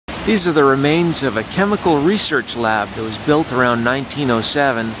These are the remains of a chemical research lab that was built around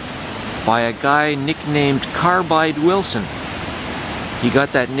 1907 by a guy nicknamed Carbide Wilson. He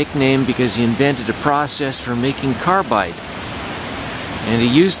got that nickname because he invented a process for making carbide. And he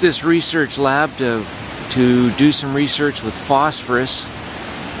used this research lab to do some research with phosphorus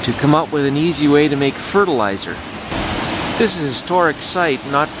to come up with an easy way to make fertilizer. This is a historic site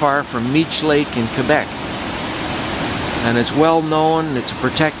not far from Meech Lake in Quebec. And it's well known, it's a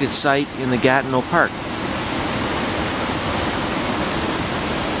protected site in the Gatineau Park.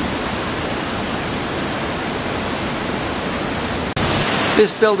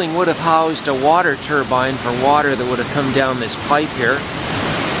 This building would have housed a water turbine for water that would have come down this pipe here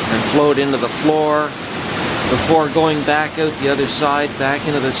and flowed into the floor before going back out the other side, back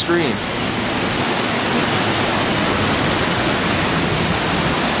into the stream.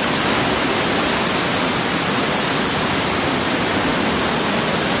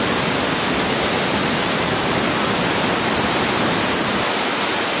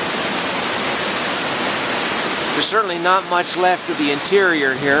 There's certainly not much left of the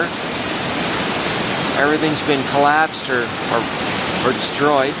interior here. Everything's been collapsed or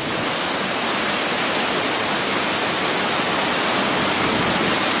destroyed.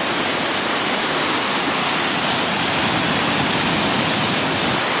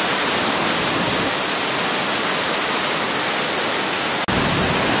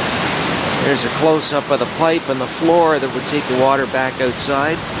 There's a close-up of the pipe and the floor that would take the water back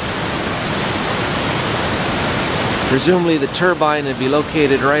outside. Presumably the turbine would be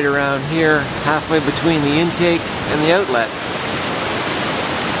located right around here, halfway between the intake and the outlet.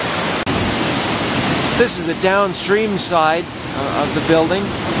 This is the downstream side of the building.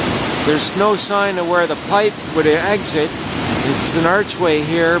 There's no sign of where the pipe would exit. It's an archway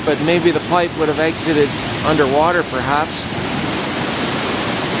here, but maybe the pipe would have exited underwater perhaps.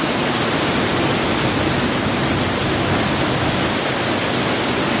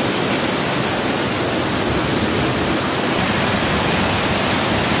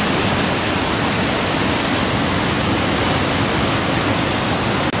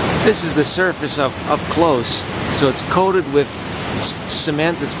 This is the surface up close, so it's coated with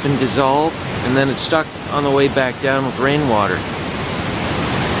cement that's been dissolved, and then it's stuck on the way back down with rainwater.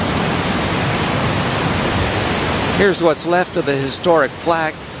 Here's what's left of the historic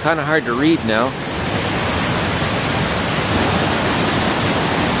plaque, kind of hard to read now.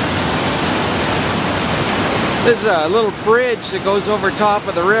 This is a little bridge that goes over top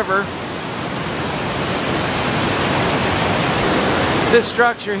of the river. This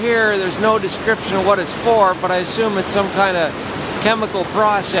structure here, there's no description of what it's for, but I assume it's some kind of chemical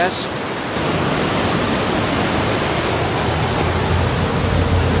process.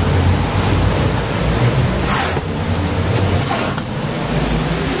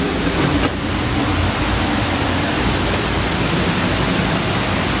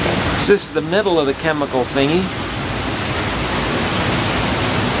 So this is the middle of the chemical thingy.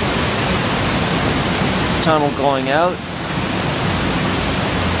 Tunnel going out.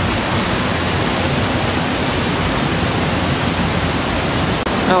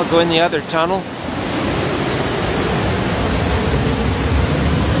 I'll go in the other tunnel.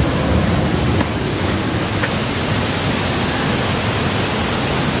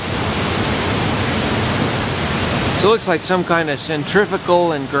 So it looks like some kind of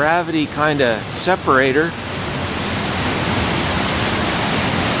centrifugal and gravity kind of separator.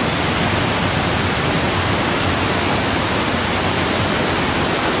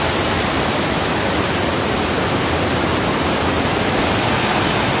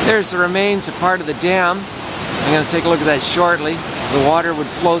 There's the remains of part of the dam. I'm going to take a look at that shortly. So the water would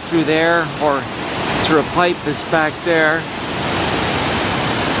flow through there or through a pipe that's back there.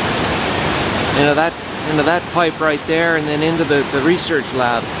 Into that pipe right there, and then into the research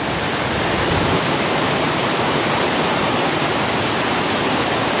lab.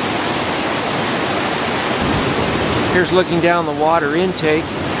 Here's looking down the water intake.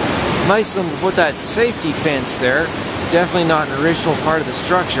 Nice of them to put that safety fence there. Definitely not an original part of the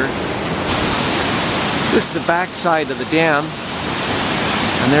structure. This is the back side of the dam,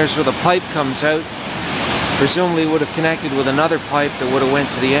 and there's where the pipe comes out. Presumably would have connected with another pipe that would have went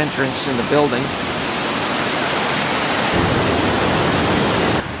to the entrance in the building.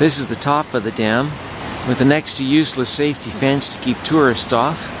 This is the top of the dam with a next to useless safety fence to keep tourists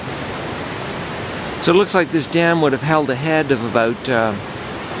off. So it looks like this dam would have held a head of about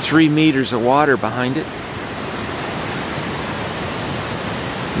 3 meters of water behind it.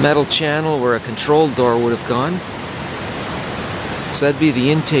 Metal channel where a control door would have gone. So that'd be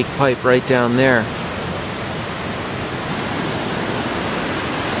the intake pipe right down there.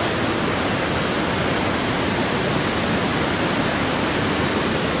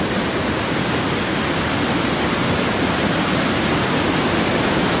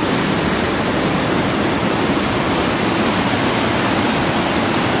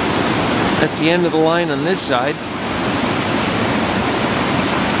 That's the end of the line on this side.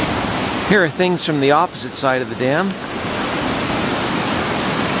 Here are things from the opposite side of the dam.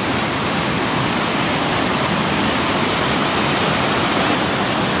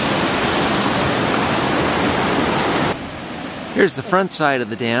 Here's the front side of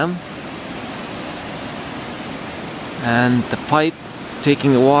the dam. And the pipe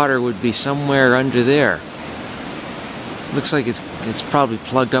taking the water would be somewhere under there. Looks like it's probably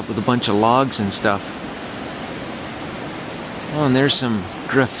plugged up with a bunch of logs and stuff. Oh, and there's some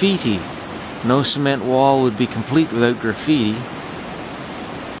graffiti. No cement wall would be complete without graffiti.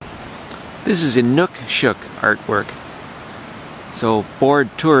 This is Inukshuk artwork. So bored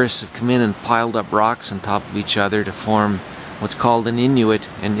tourists have come in and piled up rocks on top of each other to form what's called an Inuit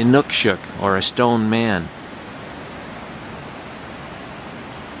and Inukshuk, or a stone man.